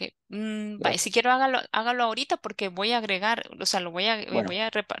 ok, ok. Vaya, si Gracias. quiero hágalo ahorita porque voy a agregar, o sea, Bueno, voy a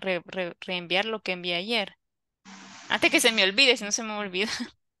reenviar lo que envié ayer. Antes que se me olvide, si no se me olvida.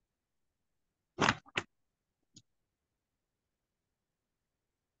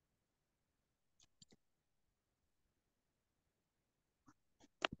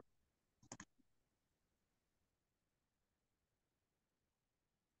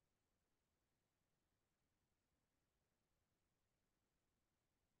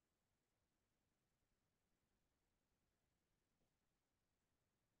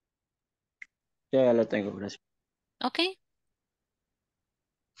 ya lo tengo, gracias. Ok,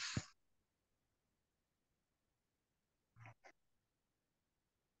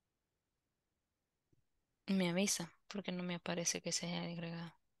 me avisa porque no me aparece que se haya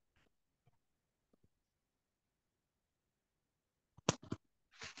agregado.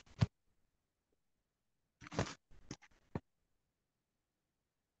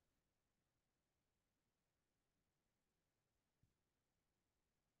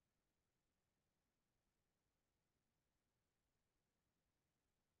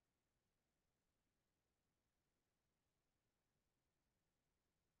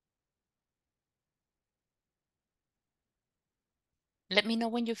 Let me know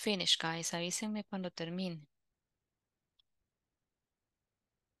when you finish, guys. Avísenme cuando termine.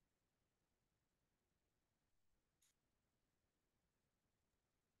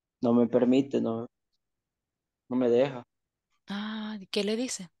 No me permite, no me deja. Ah, ¿qué le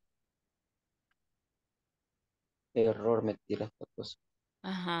dice? Error me tira esta cosa.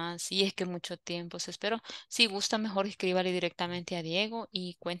 Ajá, sí, es que mucho tiempo se esperó. Si gusta, mejor escríbale directamente a Diego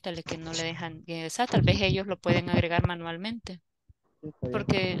y cuéntale que no le dejan ingresar. Tal vez ellos lo pueden agregar manualmente. Sí, está bien.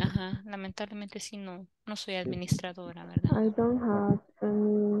 Porque, ajá, lamentablemente sí no soy administradora, ¿verdad? I don't have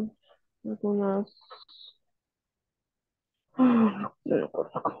algunas. No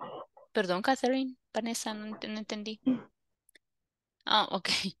recuerdo. Perdón, Catherine, Vanessa, no entendí. Ah, ok.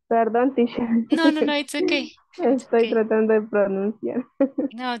 Perdón, teacher. No, it's okay. It's Estoy okay. tratando de pronunciar.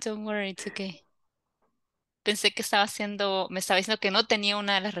 No, don't worry, it's okay. Pensé que me estaba diciendo que no tenía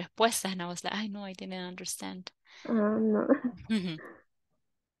una de las respuestas, and I was like, ay, no, I didn't understand. Ah, no. Ujú.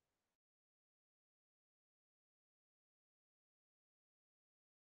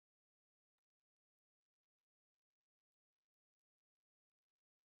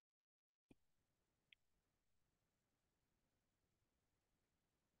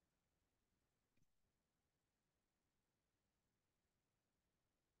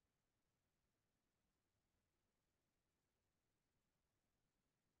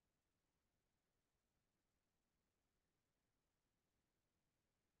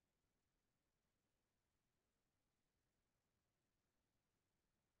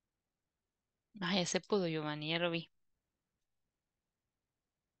 Ay, ese pudo, Giovanni, ya lo vi.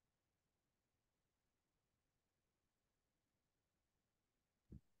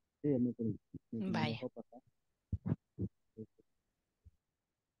 Sí, me Vaya. dejó pasar.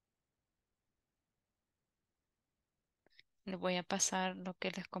 voy a pasar lo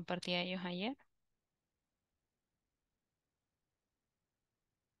que les compartí a ellos ayer.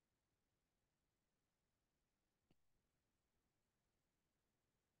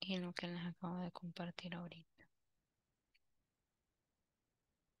 Y lo que les acabo de compartir ahorita.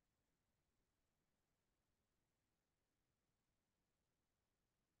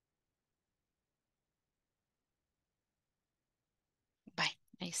 Bye,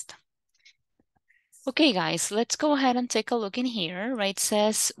 ahí está. Okay, guys, let's go ahead and take a look in here, right? It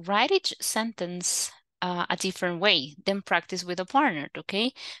says, write each sentence a different way, then practice with a partner,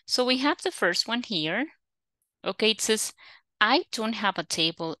 okay? So we have the first one here. Okay, it says, I don't have a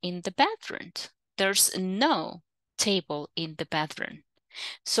table in the bathroom. There's no table in the bathroom.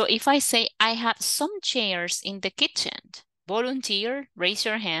 So if I say, I have some chairs in the kitchen, volunteer, raise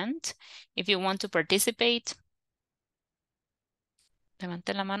your hand. If you want to participate,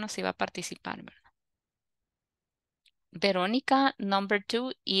 levante la mano si va a participar, ¿verdad? Verónica, number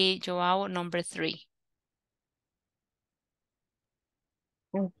 2, y Joao, number 3.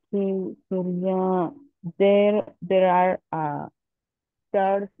 Okay, sería, there are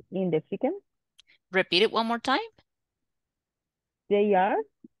stars in the chicken. Repeat it one more time. They are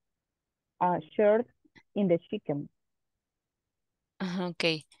shirts in the chicken.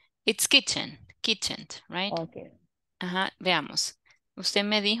 Okay, it's kitchen, right? Okay. Ajá, veamos. Usted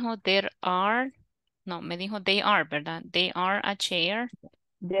me dijo there are, no, me dijo they are, ¿verdad? They are a chair.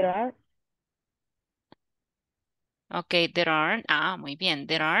 There are Okay, there are, muy bien,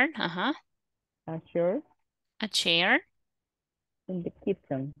 there are, ajá, shirts a chair in the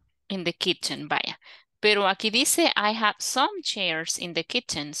kitchen. in the kitchen, vaya. Pero aquí dice I have some chairs in the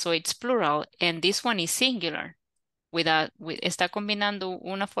kitchen, so it's plural, and this one is singular. Está combinando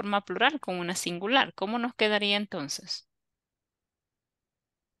una forma plural con una singular. ¿Cómo nos quedaría entonces?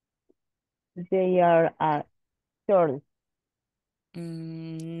 They are shirts. I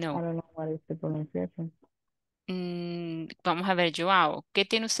No. don't know what is the pronunciation. Vamos a ver, Joao, ¿qué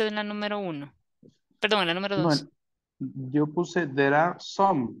tiene usted en la número 1? Perdón, en la número 2. Yo puse, there are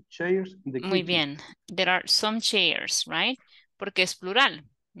some chairs in the Muy kitchen. bien. There are some chairs, right? Porque es plural,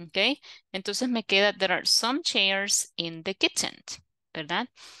 ¿ok? Entonces me queda, there are some chairs in the kitchen, ¿verdad?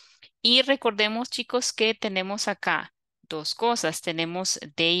 Y recordemos, chicos, que tenemos acá dos cosas. Tenemos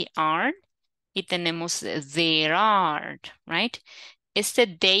they are y tenemos there are, right? Este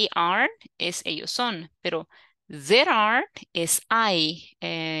they are es ellos son, pero there are es hay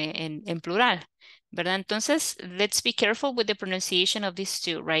en plural, ¿verdad? Entonces, let's be careful with the pronunciation of these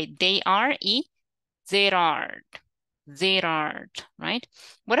two, right? They are y there are, right?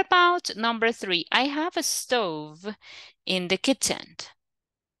 What about number 3? I have a stove in the kitchen.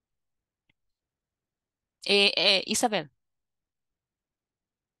 Isabel.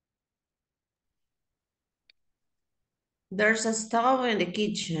 There's a stove in the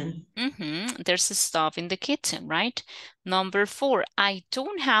kitchen. There's a stove in the kitchen, right? Number 4, I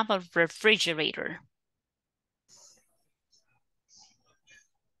don't have a refrigerator.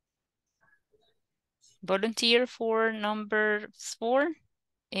 Volunteer for number 4,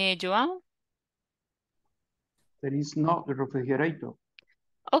 Joao. There is no refrigerator.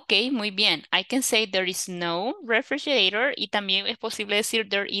 Ok, muy bien. I can say there is no refrigerator y también es posible decir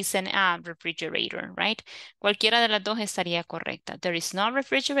there isn't a refrigerator, right? Cualquiera de las dos estaría correcta. There is no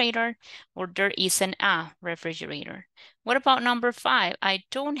refrigerator or there isn't a refrigerator. What about number 5? I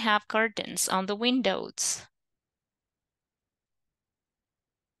don't have curtains on the windows.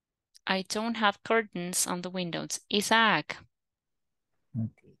 I don't have curtains on the windows. Isaac.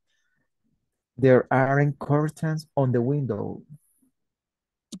 Okay. There aren't curtains on the window.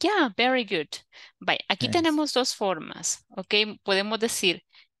 Yeah, very good. Bye. Aquí Thanks. tenemos dos formas, ¿ok? Podemos decir,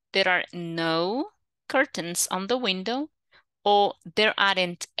 there are no curtains on the window, or there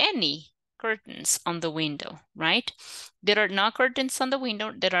aren't any curtains on the window, right? There are no curtains on the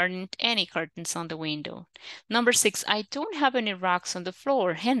window, there aren't any curtains on the window. Number 6, I don't have any rocks on the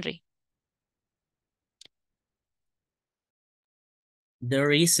floor. Henry.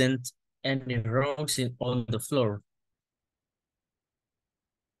 There isn't any rocks on the floor.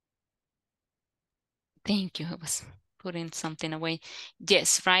 Thank you. I was putting something away.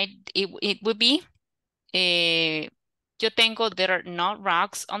 Yes, right. It would be, yo tengo, there are no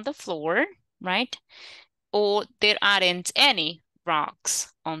rocks on the floor, right? Or there aren't any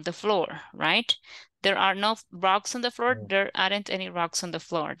rocks on the floor, right? There are no rocks on the floor. There aren't any rocks on the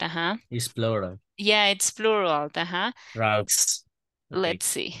floor. It's plural. Yeah, it's plural. Rocks. Okay. Let's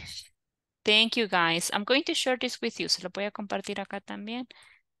see. Thank you, guys. I'm going to share this with you. Se lo voy a compartir acá también,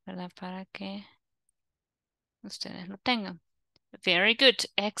 ¿verdad? Para que ustedes lo tengan. Very good.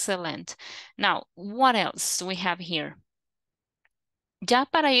 Excellent. Now, what else do we have here? Ya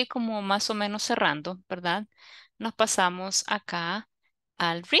para ir como más o menos cerrando, ¿verdad? Nos pasamos acá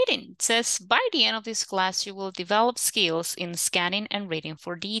al reading. It says, by the end of this class, you will develop skills in scanning and reading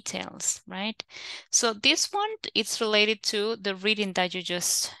for details, right? So this one is related to the reading that you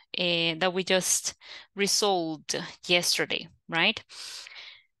just, that we just resolved yesterday, right?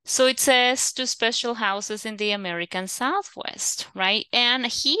 So it says two special houses in the American Southwest, right? And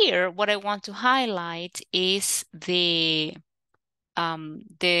here, what I want to highlight is the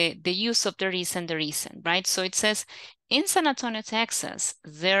use of there is and there isn't, right? So it says, in San Antonio, Texas,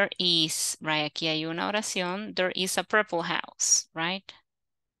 there is, right? Aquí hay una oración, there is a purple house, right?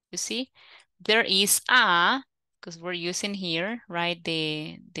 You see? There is a, because we're using here, right,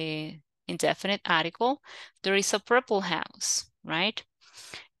 the indefinite article, there is a purple house, right?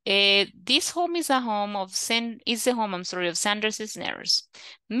 This home is the home of Sandra Cisneros.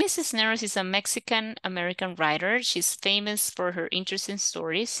 Mrs. Cisneros is a Mexican-American writer. She's famous for her interesting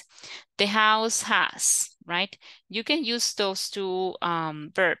stories. The house has, right? You can use those two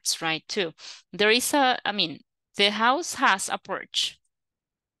verbs, right, too. There is the house has a porch.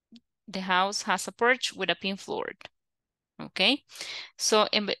 The house has a porch with a pink floor. Okay? So,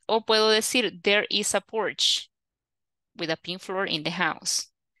 o puedo decir, there is a porch with a pink floor in the house.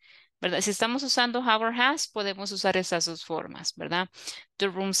 ¿Verdad? Si estamos usando have or has, podemos usar esas dos formas, ¿verdad?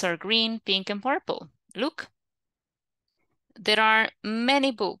 The rooms are green, pink, and purple. Look. There are many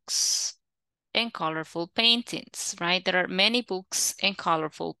books and colorful paintings, right? There are many books and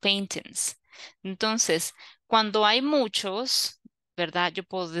colorful paintings. Entonces, cuando hay muchos, ¿verdad? Yo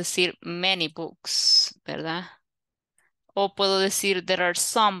puedo decir many books, ¿verdad? O puedo decir there are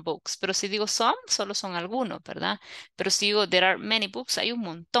some books, pero si digo some, solo son algunos, ¿verdad? Pero si digo there are many books, hay un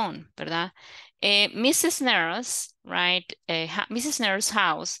montón, ¿verdad? Mrs. Nero's, right? Mrs. Nero's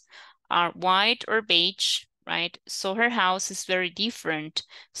house are white or beige, right? So her house is very different.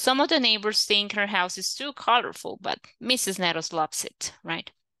 Some of the neighbors think her house is too colorful, but Mrs. Nero's loves it, right?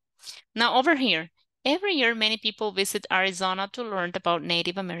 Now over here, every year, many people visit Arizona to learn about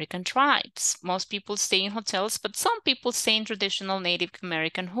Native American tribes. Most people stay in hotels, but some people stay in traditional Native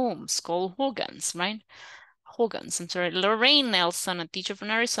American homes called hogans, right? Hogans, I'm sorry. Lorraine Nelson, a teacher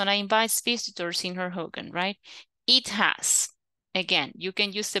from Arizona, invites visitors in her hogan, right? It has. Again, you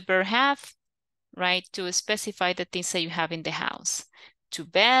can use the verb have, right, to specify the things that you have in the house. 2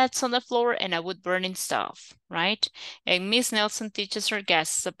 beds on the floor and a wood-burning stove, right? And Miss Nelson teaches her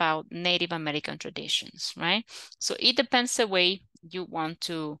guests about Native American traditions, right? So it depends the way you want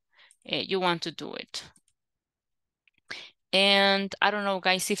to do it. And I don't know,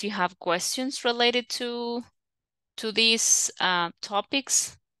 guys, if you have questions related to these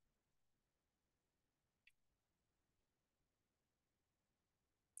topics.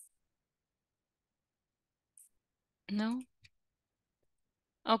 No?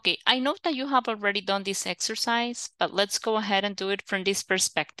 Okay, I know that you have already done this exercise, but let's go ahead and do it from this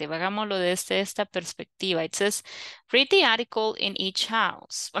perspective. Hagámoslo desde esta perspectiva. It says, read the article in each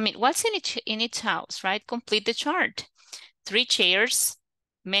house. I mean, what's in each house, right? Complete the chart. 3 chairs,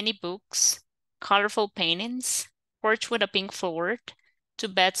 many books, colorful paintings, porch with a pink floor, 2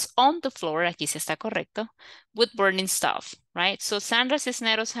 beds on the floor, aquí sí está correcto, with burning stuff, right? So Sandra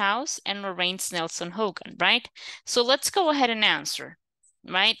Cisneros' house and Lorraine Nelson Hogan, right? So let's go ahead and answer.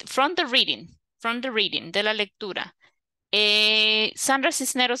 Right? From the reading, de la lectura. Sandra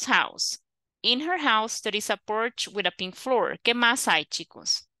Cisneros' house. In her house, there is a porch with a pink floor. ¿Qué más hay,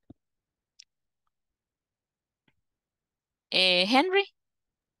 chicos? Henry?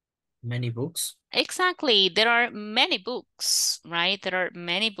 Many books. Exactly. There are many books, right? There are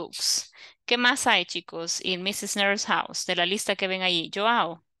many books. ¿Qué más hay, chicos, in Mrs. Cisneros' house? De la lista que ven ahí.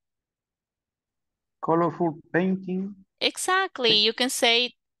 Joao? Colorful painting. Exactly. You can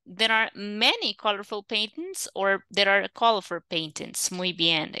say there are many colorful paintings or there are colorful paintings. Muy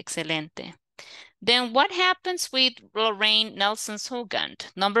bien, excelente. Then what happens with Lorraine Nelson's Hogan?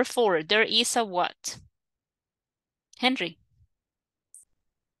 Number 4, there is a what? Henry?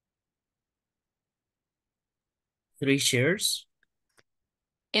 3 chairs.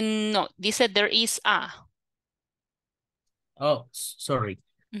 No, dice there is a. Oh, sorry.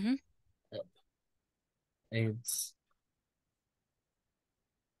 Mm-hmm. It's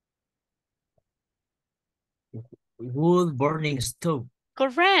wood burning stove.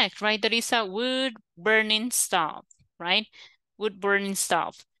 Correct, right? There is a wood burning stove, right? Wood burning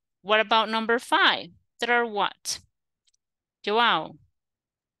stove. What about number 5? There are what? Joao?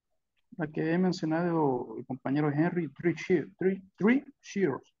 La que he mencionado el compañero Henry, 3 chairs. 3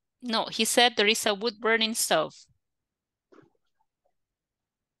 chairs. No, he said there is a wood burning stove.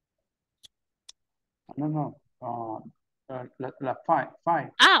 No. La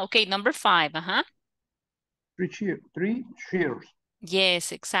five. Ah, okay, number 5, uh-huh. Three chairs.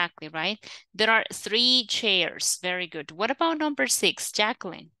 Yes, exactly, right? There are 3 chairs. Very good. What about number 6,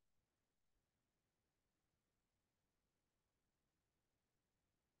 Jacqueline?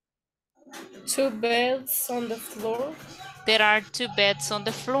 Two beds on the floor. There are 2 beds on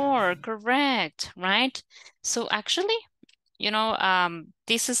the floor. Correct, right? So actually, you know,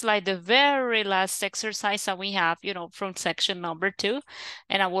 this is like the very last exercise that we have, you know, from section number 2.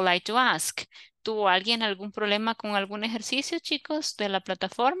 And I would like to ask, ¿tuvo alguien algún problema con algún ejercicio, chicos, de la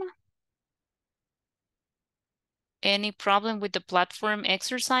plataforma? Any problem with the platform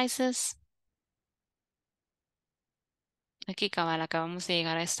exercises? Aquí, cabal, acabamos de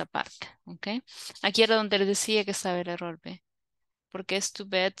llegar a esta parte, ¿ok? Aquí era donde les decía que estaba el error, ¿ve? Porque es 2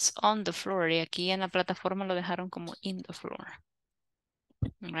 beds on the floor y aquí en la plataforma lo dejaron como in the floor.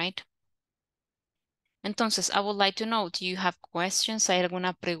 All right? Entonces, I would like to know, do you have questions? ¿Hay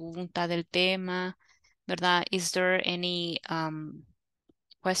alguna pregunta del tema? ¿Verdad? Is there any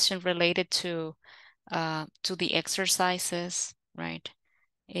question related to the exercises? Right?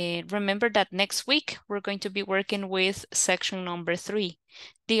 Remember that next week we're going to be working with section number 3.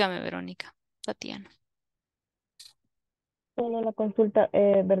 Dígame, Verónica, Tatiana. Solo la consulta,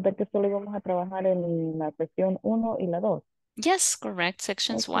 ¿verdad que solo íbamos a trabajar en la sesión 1 y la 2? Yes, correct.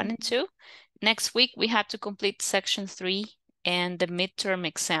 Sections 1 and 2. Next week we have to complete section 3 and the midterm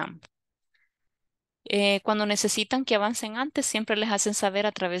exam. Cuando necesitan que avancen antes, siempre les hacen saber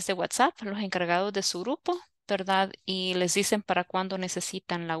a través de WhatsApp los encargados de su grupo, ¿verdad? Y les dicen para cuándo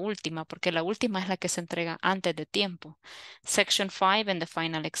necesitan la última, porque la última es la que se entrega antes de tiempo. Section 5 and the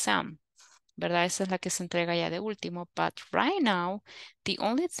final exam, ¿verdad? Esa es la que se entrega ya de último. But right now, the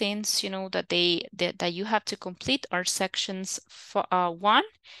only things, you know, that you have to complete are sections 1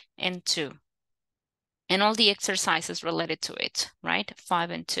 and 2. And all the exercises related to it, right?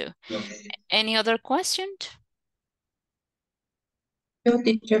 5 and 2. Any other question? Yo,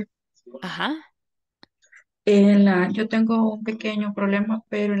 teacher, Ajá. yo tengo un pequeño problema,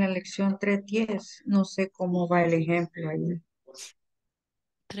 pero en la lección 310 no sé cómo va el ejemplo ahí.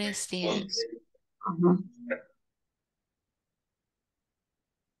 3:10. Ajá.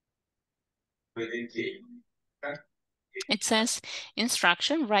 It says,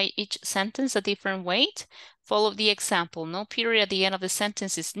 instruction, write each sentence a different weight. Follow the example. No period at the end of the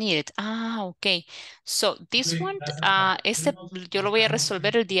sentence is needed. Ah, ok. So, this one, yo lo voy a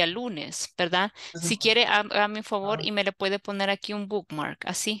resolver el día lunes, ¿verdad? Si quiere, hágame un favor y me le puede poner aquí un bookmark.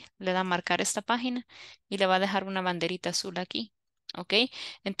 Así, le da a marcar esta página y le va a dejar una banderita azul aquí. ¿Ok?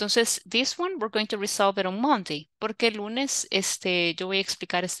 Entonces, this one, we're going to resolve it on Monday, porque el lunes, yo voy a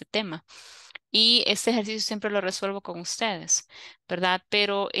explicar este tema. Y este ejercicio siempre lo resuelvo con ustedes, ¿verdad?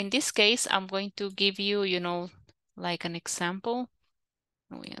 Pero in this case, I'm going to give you, you know, like an example.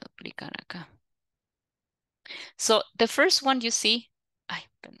 Lo voy a duplicar acá. So, the first one you see, ay,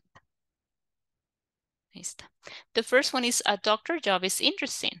 ahí está. The first one is a doctor job is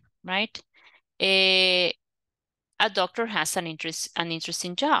interesting, right? A doctor has an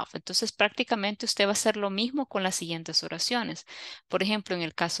interesting job. Entonces, prácticamente usted va a hacer lo mismo con las siguientes oraciones. Por ejemplo, en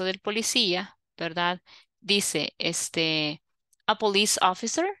el caso del policía, ¿verdad? Dice, a police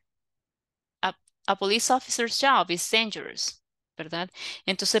officer, a police officer's job is dangerous, ¿verdad?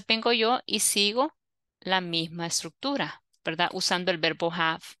 Entonces vengo yo y sigo la misma estructura, ¿verdad? Usando el verbo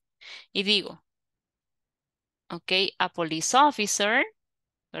have. Y digo, ok, a police officer,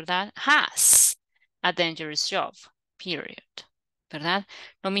 ¿verdad? Has a dangerous job, period, ¿verdad?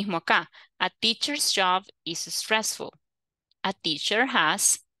 Lo mismo acá. A teacher's job is stressful. A teacher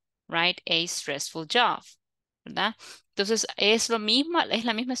has, right, a stressful job, ¿verdad? Entonces, es lo mismo, es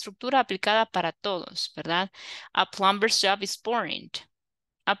la misma estructura aplicada para todos, ¿verdad? A plumber's job is boring.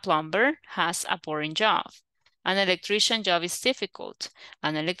 A plumber has a boring job. An electrician job is difficult.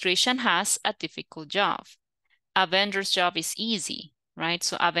 An electrician has a difficult job. A vendor's job is easy, right?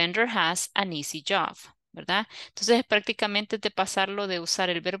 So a vendor has an easy job, ¿verdad? Entonces es prácticamente de pasarlo de usar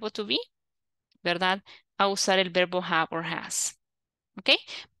el verbo to be, ¿verdad? A usar el verbo have or has. ¿Ok?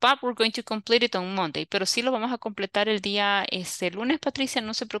 But we're going to complete it on Monday. Pero sí lo vamos a completar el día lunes, Patricia,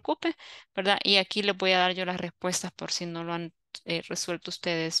 no se preocupe, ¿verdad? Y aquí les voy a dar yo las respuestas por si no lo han resuelto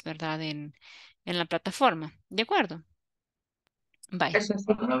ustedes, ¿verdad? En la plataforma. ¿De acuerdo? Vaya. Eso sí.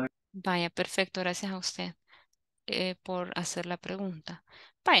 Vaya, perfecto. Gracias a usted por hacer la pregunta.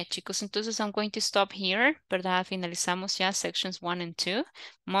 Vaya, chicos, entonces I'm going to stop here, ¿verdad? Finalizamos ya sections 1 and 2.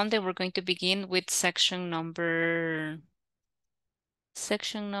 Monday we're going to begin with section number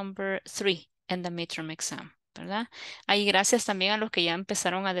 3 and the midterm exam. ¿verdad? Ahí gracias también a los que ya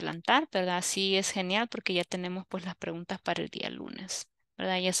empezaron a adelantar, ¿verdad? Sí es genial porque ya tenemos pues las preguntas para el día lunes,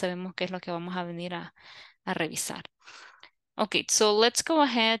 ¿verdad? Ya sabemos qué es lo que vamos a venir a revisar. Okay, so let's go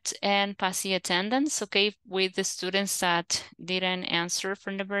ahead and pass the attendance, okay, with the students that didn't answer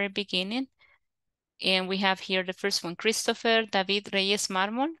from the very beginning. And we have here the first one, Christopher David Reyes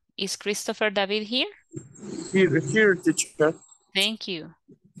Marmol. Is Christopher David here? Here, teacher. Thank you.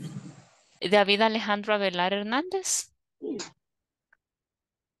 David Alejandro Avelar Hernández.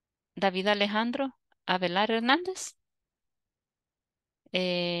 David Alejandro Avelar Hernández.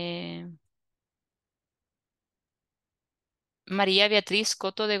 María Beatriz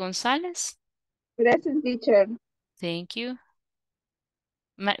Coto de González. Present, teacher. Thank you.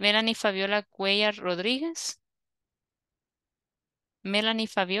 Melanie Fabiola Cuellar Rodríguez. Melanie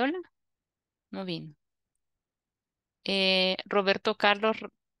Fabiola. No vino. Roberto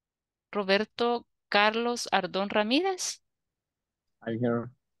Carlos Ardón Ramírez. I'm here.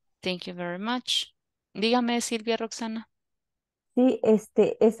 Thank you very much. Dígame, Silvia Roxana. Sí,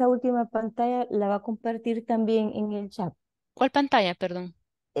 esa última pantalla la va a compartir también en el chat. ¿Cuál pantalla, perdón?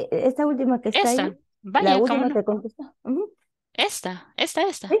 Esta última que está Esta. ahí, Vaya, la cómo última no. que contestó. Ujú. Esta.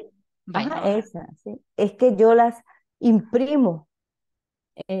 Sí, Vaya, ajá, vamos. esa, sí. Es que yo las imprimo,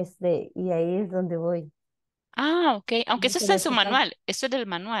 y ahí es donde voy. Ah, ok. Aunque eso Por está en su eso falta. manual. Eso es del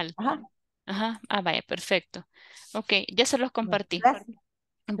manual. Ajá, Ajá. Ah, vaya, perfecto. Ok, ya se los bueno, compartí. gracias,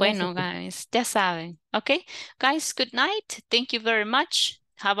 Bueno, teacher. guys, ya saben. Okay, guys, good night. Thank you very much.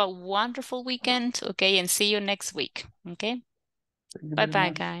 Have a wonderful weekend. Okay, and see you next week. Okay, Thank you bye very bye,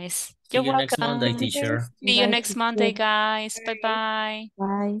 much. guys. See You're you next Monday, welcome. teacher. See you Bye, next Monday, teacher. guys. Bye bye.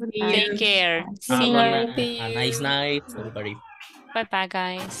 Bye, Good bye, Take night. care. bye. Good See Have you. night. See a nice you. night, everybody. Bye bye,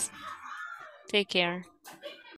 guys. Take care.